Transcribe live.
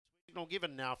signal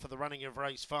given now for the running of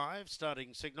race 5,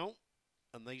 starting signal.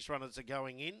 And these runners are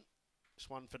going in. This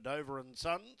one for Dover and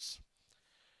Sons.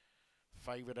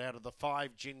 Favoured out of the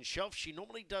 5, Gin Shelf. She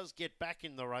normally does get back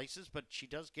in the races, but she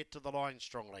does get to the line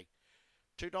strongly.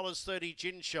 $2.30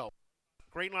 Gin Shelf.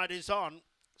 Green light is on.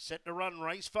 Set to run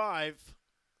race 5.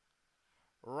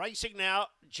 Racing now,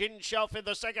 Gin Shelf in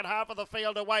the second half of the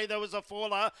field. Away there was a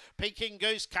faller. Peking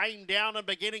Goose came down and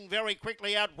beginning very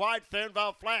quickly out wide.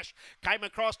 Fernvale Flash came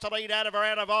across to lead out of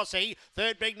Aussie.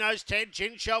 Third, Big Nose Ted.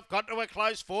 Gin Shelf got to a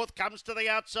close. Fourth comes to the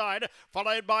outside,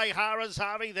 followed by Hara's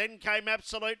Harvey. Then came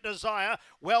Absolute Desire.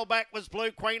 Well back was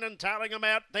Blue Queen and tailing them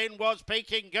out. Then was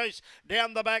Peking Goose.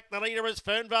 Down the back, the leader is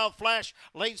Fernvale Flash.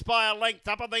 Leads by a length.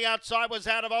 Up on the outside was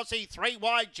Out of Aussie. 3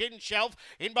 wide, Gin Shelf.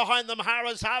 In behind them,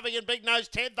 Hara's Harvey and Big Nose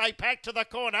Ted. They pack to the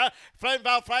corner.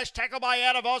 Fernvale Flash tackled by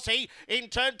Out of Aussie. In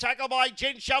turn, tackled by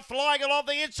Gin Shelf. Flying along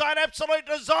the inside, Absolute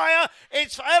Desire.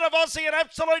 It's Out of Aussie and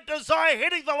Absolute Desire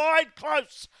hitting the line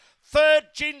close. Third,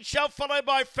 Gin Shelf, followed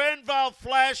by Fernvale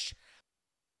Flash.